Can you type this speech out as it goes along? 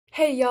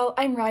Hey y'all,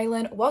 I'm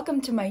Rylan.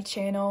 Welcome to my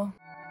channel.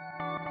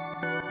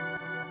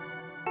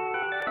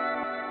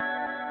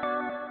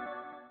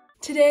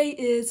 Today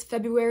is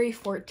February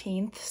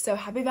 14th, so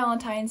happy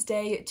Valentine's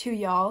Day to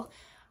y'all.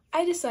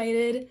 I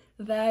decided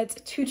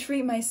that to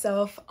treat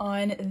myself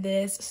on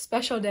this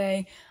special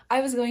day,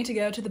 I was going to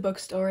go to the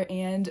bookstore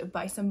and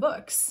buy some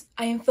books.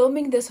 I am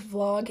filming this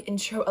vlog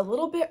intro a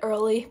little bit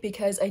early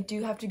because I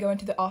do have to go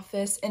into the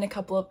office in a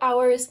couple of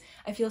hours.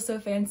 I feel so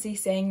fancy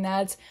saying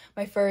that,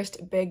 my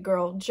first big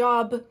girl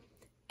job.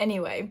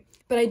 Anyway,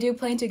 but I do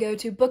plan to go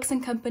to Books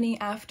and Company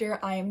after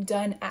I am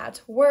done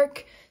at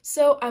work,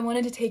 so I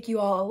wanted to take you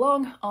all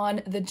along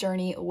on the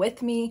journey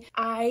with me.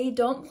 I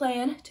don't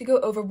plan to go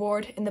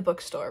overboard in the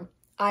bookstore.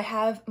 I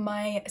have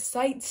my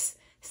sights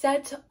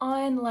set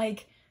on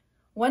like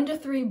 1 to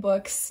 3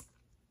 books,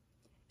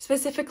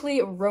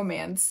 specifically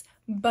romance,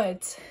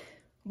 but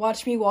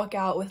watch me walk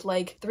out with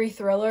like 3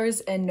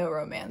 thrillers and no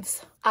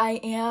romance.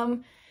 I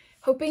am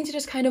hoping to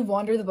just kind of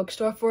wander the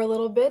bookstore for a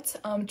little bit,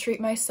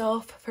 treat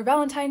myself for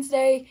Valentine's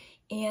Day,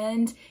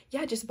 and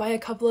yeah, just buy a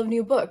couple of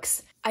new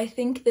books. I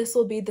think this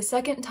will be the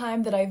second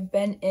time that I've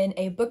been in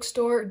a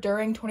bookstore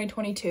during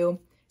 2022,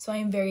 so I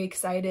am very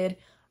excited.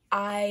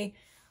 I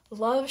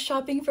love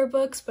shopping for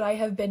books, but I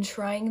have been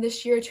trying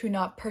this year to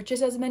not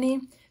purchase as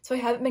many, so I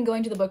haven't been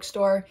going to the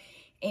bookstore,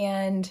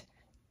 and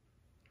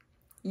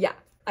yeah,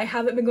 I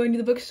haven't been going to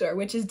the bookstore,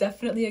 which is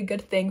definitely a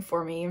good thing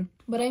for me,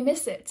 but I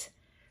miss it.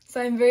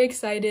 So I'm very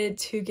excited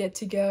to get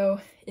to go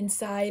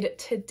inside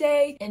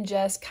today and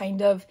just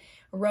kind of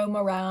roam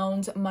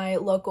around my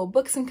local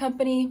Books and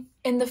Company.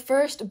 In the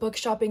first book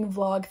shopping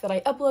vlog that I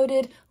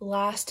uploaded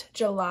last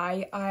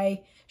July,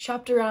 I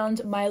shopped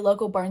around my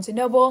local Barnes &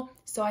 Noble,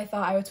 so I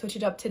thought I would switch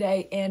it up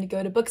today and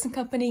go to Books and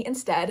Company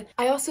instead.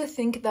 I also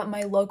think that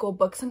my local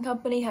Books and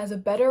Company has a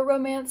better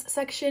romance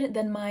section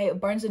than my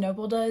Barnes &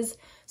 Noble does,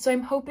 so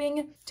I'm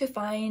hoping to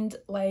find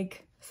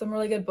like some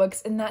really good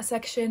books in that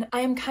section.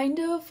 I am kind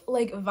of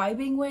like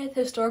vibing with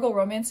historical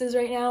romances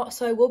right now,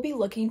 so I will be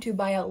looking to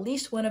buy at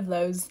least one of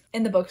those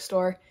in the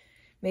bookstore.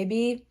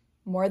 Maybe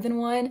more than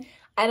one.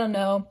 I don't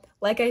know.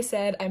 Like I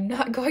said, I'm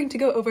not going to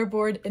go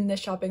overboard in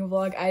this shopping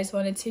vlog. I just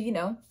wanted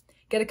to,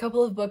 get a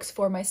couple of books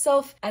for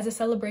myself as a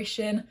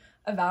celebration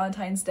of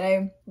Valentine's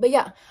Day. But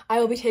yeah, I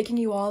will be taking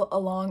you all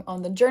along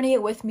on the journey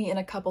with me in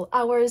a couple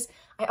hours.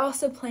 I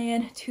also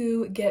plan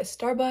to get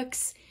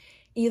Starbucks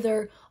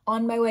either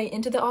on my way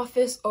into the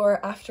office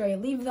or after I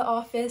leave the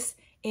office,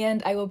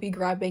 and I will be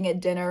grabbing a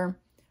dinner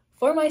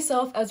for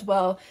myself as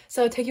well,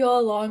 so I'll take you all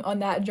along on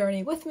that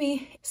journey with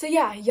me. So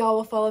yeah, y'all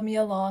will follow me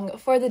along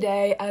for the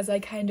day as I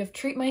kind of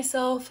treat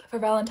myself for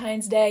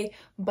Valentine's Day,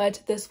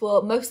 but this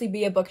will mostly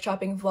be a book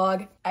shopping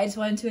vlog. I just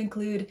wanted to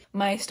include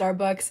my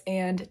Starbucks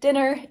and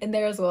dinner in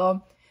there as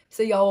well,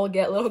 so y'all will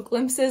get little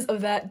glimpses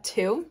of that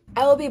too.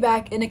 I will be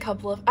back in a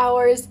couple of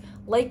hours,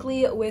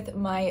 likely with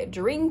my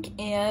drink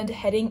and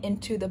heading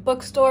into the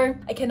bookstore.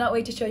 I cannot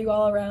wait to show you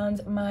all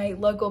around my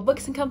local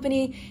Books and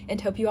Company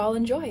and hope you all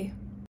enjoy.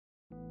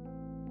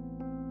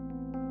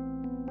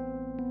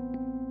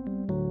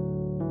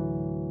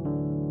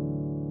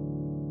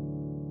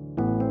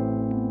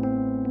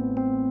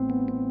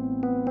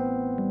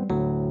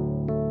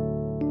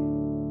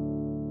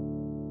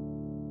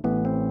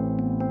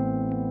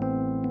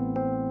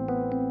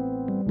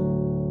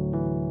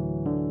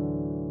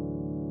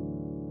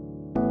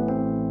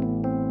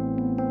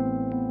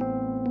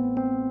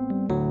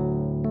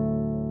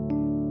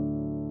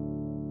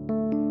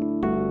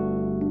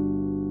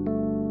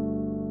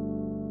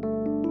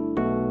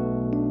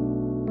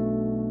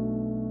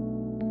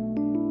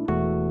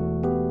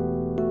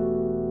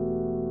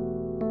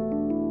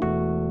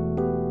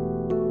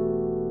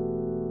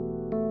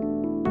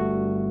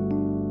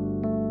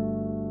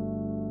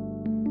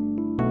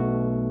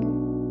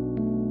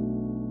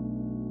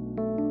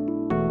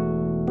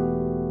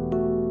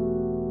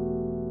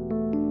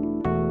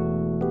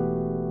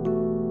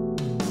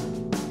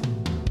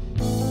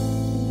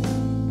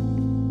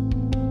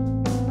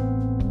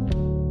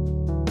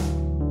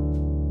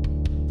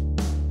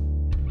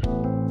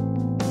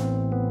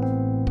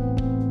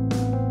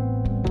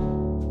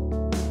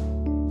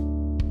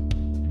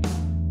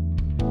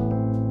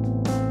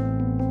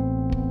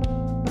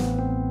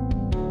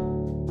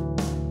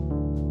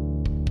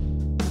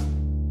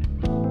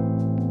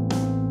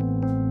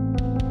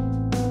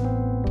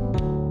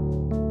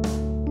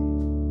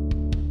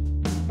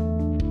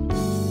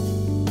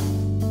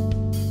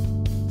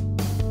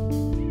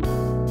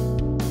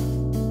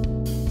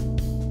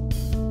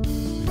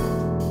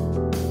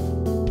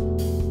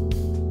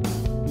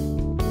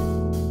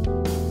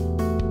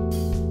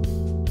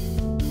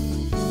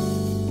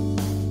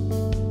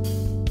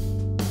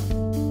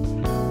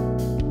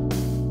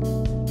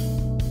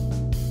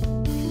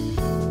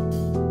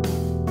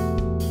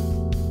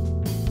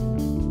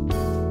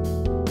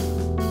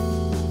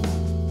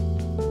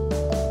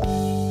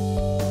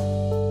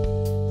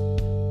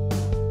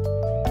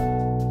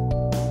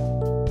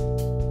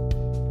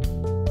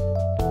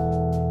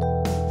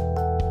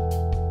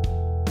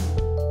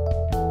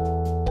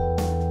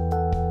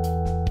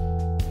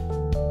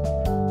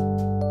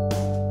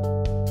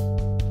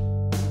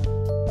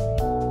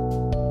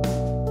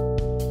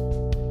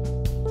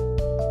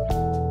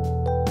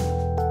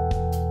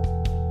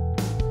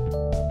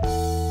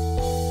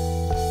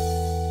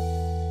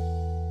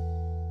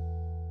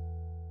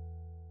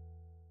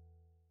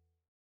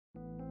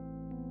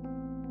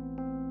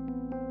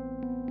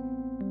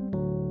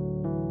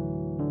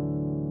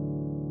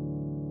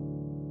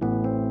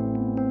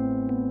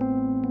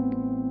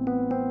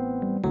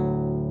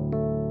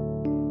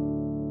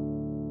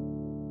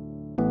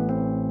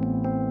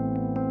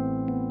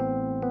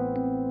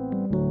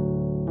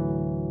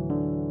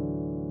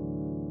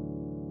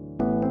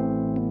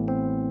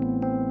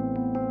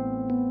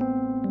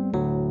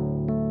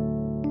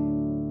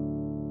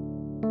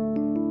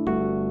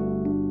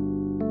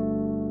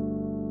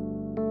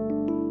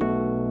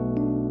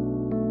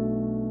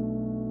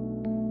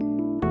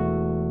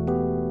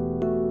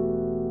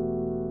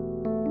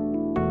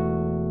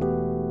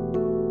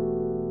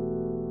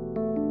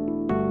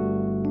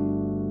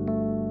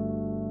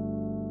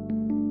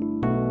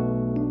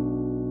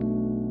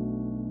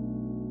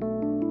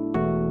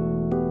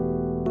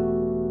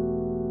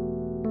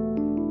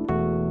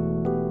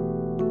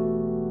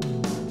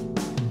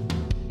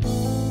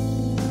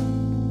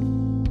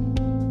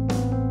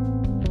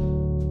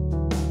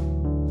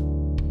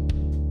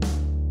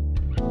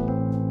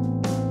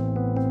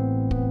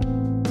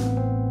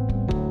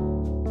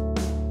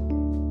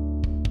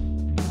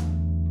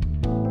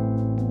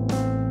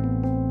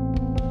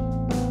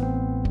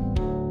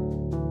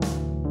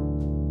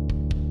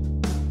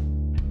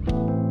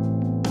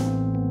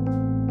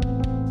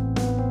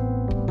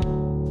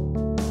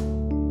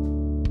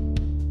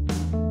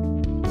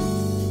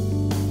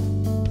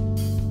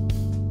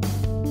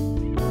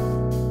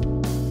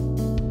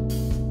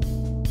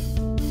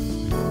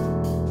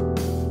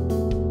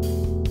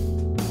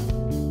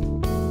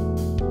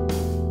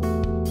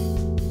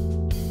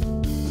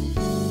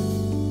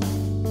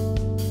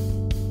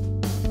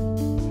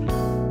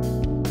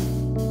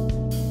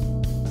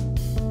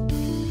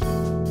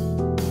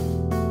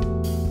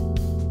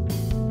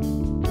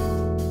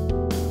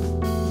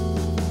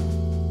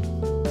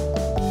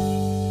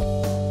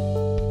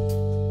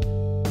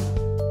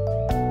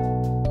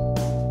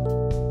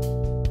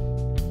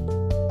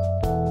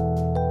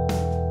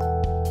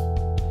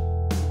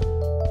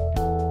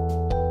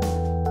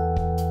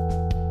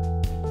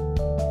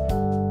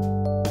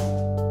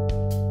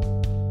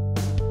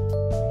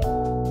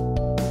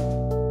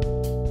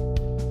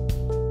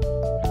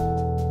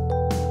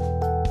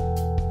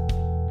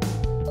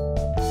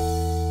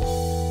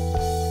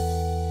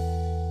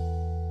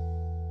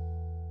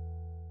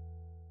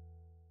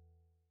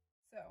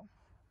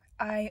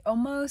 I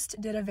almost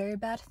did a very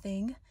bad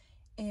thing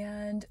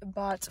and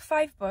bought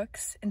 5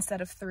 books instead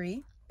of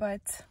 3,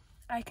 but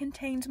I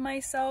contained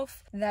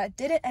myself. That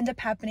didn't end up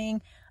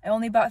happening. I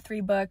only bought 3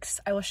 books.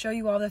 I will show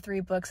you all the 3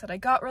 books that I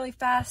got really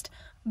fast,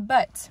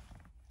 but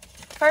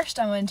first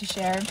I wanted to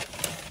share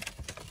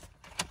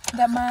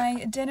that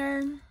my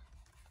dinner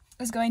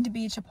is going to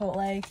be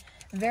Chipotle.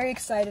 Very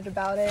excited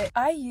about it.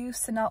 I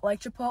used to not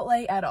like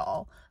Chipotle at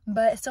all,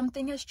 but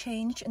something has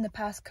changed in the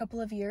past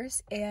couple of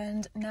years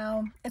and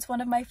now it's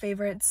one of my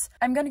favorites.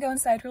 I'm gonna go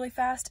inside really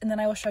fast and then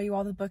I will show you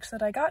all the books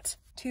that I got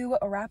to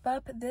wrap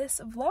up this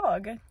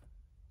vlog.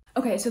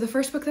 Okay, so the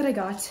first book that I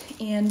got,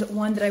 and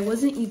one that I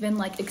wasn't even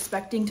like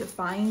expecting to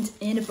find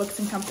in Books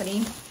and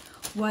Company,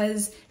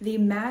 was the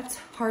matte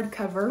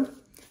hardcover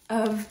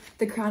of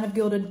The Crown of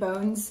Gilded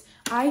Bones.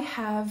 I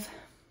have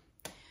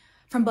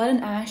From Blood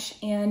and Ash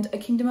and A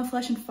Kingdom of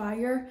Flesh and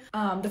Fire,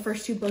 the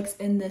first 2 books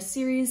in this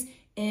series,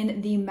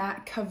 in the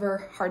matte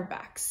cover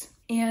hardbacks.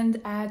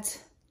 And at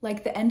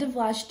like the end of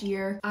last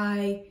year,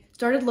 I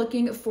started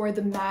looking for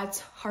the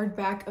matte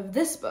hardback of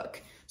this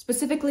book.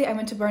 Specifically, I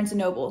went to Barnes &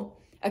 Noble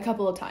a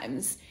couple of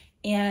times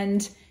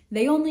and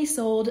they only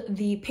sold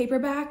the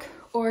paperback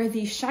or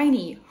the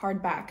shiny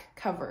hardback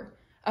cover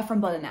of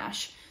From Blood and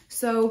Ash.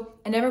 So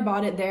I never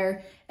bought it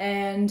there,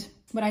 and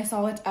when I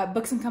saw it at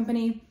Books and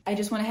Company, I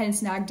just went ahead and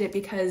snagged it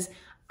because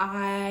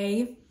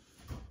I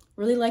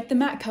really like the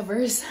matte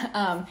covers.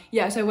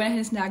 Yeah, so I went ahead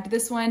and snagged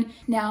this one.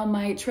 Now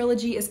my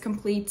trilogy is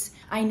complete.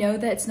 I know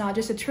that it's not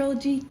just a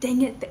trilogy.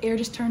 Dang it, the air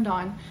just turned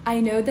on.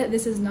 I know that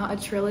this is not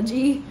a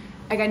trilogy.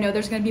 Like, I know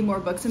there's gonna be more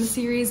books in the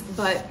series,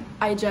 but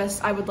I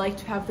would like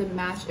to have them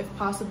match if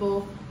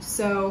possible.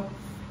 So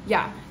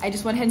yeah, I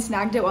just went ahead and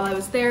snagged it while I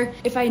was there.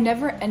 If I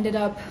never ended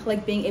up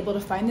like being able to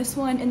find this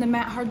one in the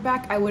matte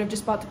hardback, I would have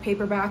just bought the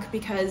paperback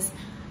because,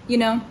 you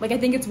know, like I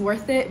think it's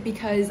worth it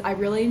because I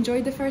really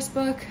enjoyed the first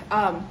book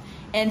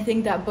and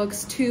think that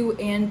books 2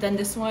 and then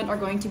this one are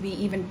going to be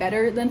even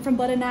better than From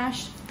Blood and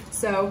Ash.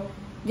 So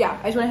yeah,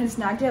 I just went ahead and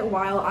snagged it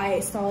while I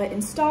saw it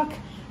in stock.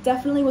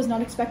 Definitely was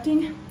not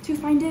expecting to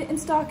find it in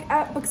stock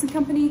at Books and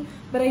Company,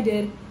 but I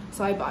did.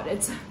 So I bought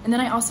it. And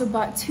then I also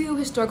bought 2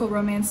 historical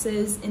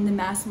romances in the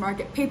mass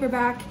market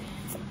paperback.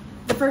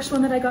 The first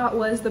one that I got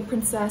was The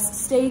Princess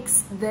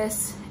Stakes.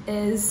 This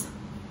is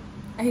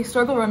a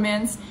historical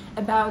romance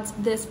about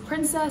this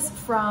princess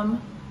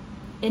from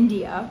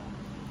India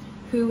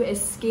who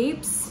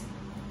escapes.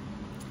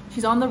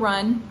 She's on the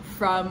run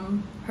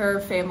from her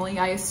family,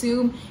 I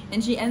assume,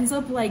 and she ends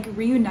up like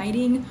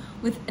reuniting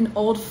with an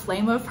old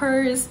flame of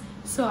hers.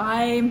 So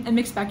I am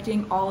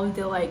expecting all of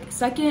the like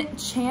second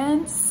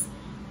chance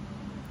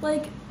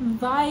like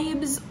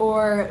vibes,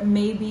 or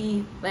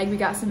maybe like we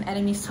got some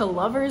enemies to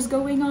lovers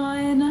going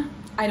on.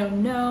 I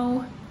don't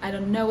know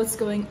what's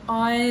going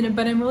on,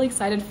 but I'm really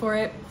excited for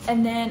it.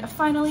 And then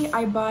finally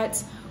I bought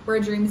Where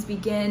Dreams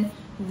Begin.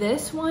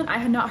 This one I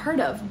had not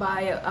heard of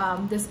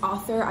by this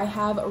author. I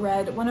have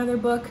read one other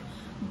book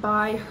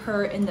by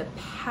her in the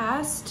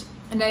past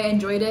and I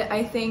enjoyed it.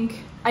 I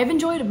think I've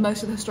enjoyed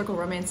most of the historical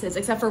romances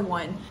except for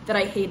one that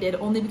I hated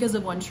only because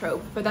of one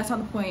trope, but that's not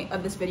the point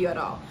of this video at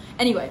all.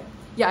 Anyway,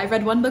 yeah, I've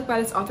read one book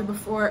by this author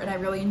before and I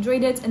really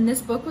enjoyed it, and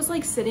this book was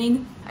like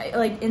sitting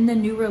like in the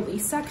new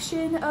release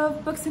section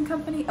of Books and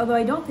Company, although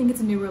I don't think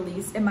it's a new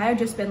release. It might have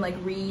just been like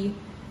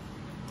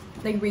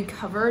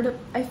recovered,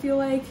 I feel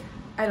like.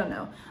 I don't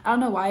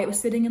know why it was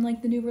sitting in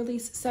like the new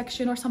release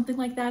section or something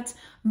like that,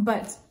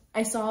 but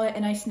I saw it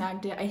and I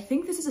snagged it. I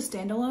think this is a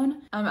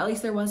standalone. At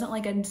least there wasn't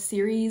like a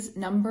series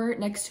number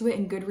next to it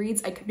in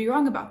Goodreads. I could be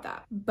wrong about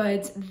that,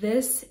 but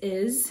this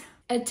is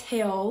a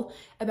tale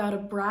about a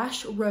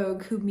brash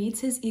rogue who meets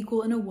his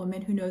equal in a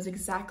woman who knows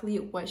exactly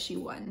what she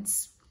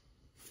wants.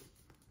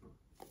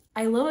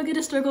 I love a good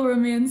historical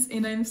romance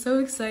and I'm so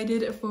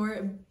excited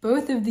for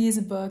both of these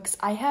books.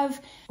 I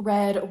have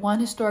read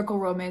one historical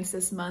romance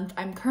this month.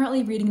 I'm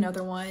currently reading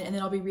another one and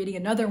then I'll be reading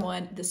another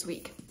one this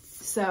week.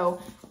 So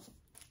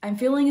I'm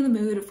feeling in the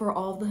mood for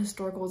all of the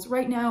historicals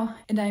right now,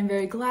 and I'm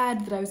very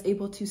glad that I was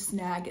able to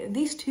snag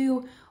these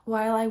 2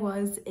 while I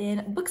was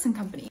in Books and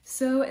Company.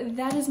 So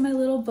that is my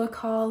little book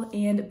haul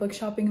and book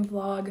shopping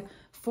vlog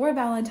for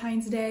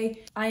Valentine's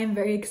Day. I am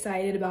very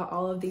excited about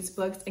all of these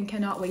books and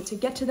cannot wait to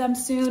get to them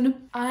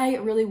soon. I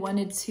really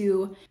wanted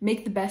to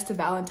make the best of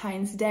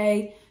Valentine's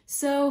Day,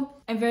 so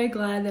I'm very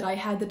glad that I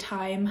had the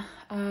time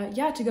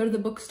to go to the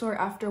bookstore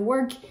after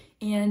work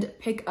and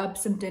pick up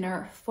some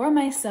dinner for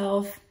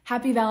myself.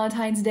 Happy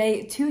Valentine's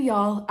Day to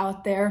y'all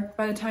out there.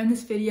 By the time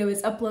this video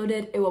is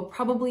uploaded, it will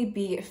probably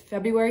be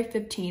February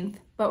 15th,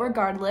 but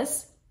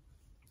regardless,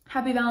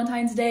 happy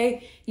Valentine's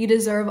Day. You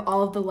deserve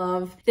all of the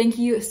love. Thank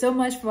you so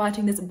much for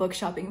watching this book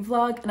shopping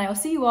vlog, and I will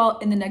see you all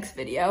in the next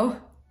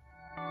video.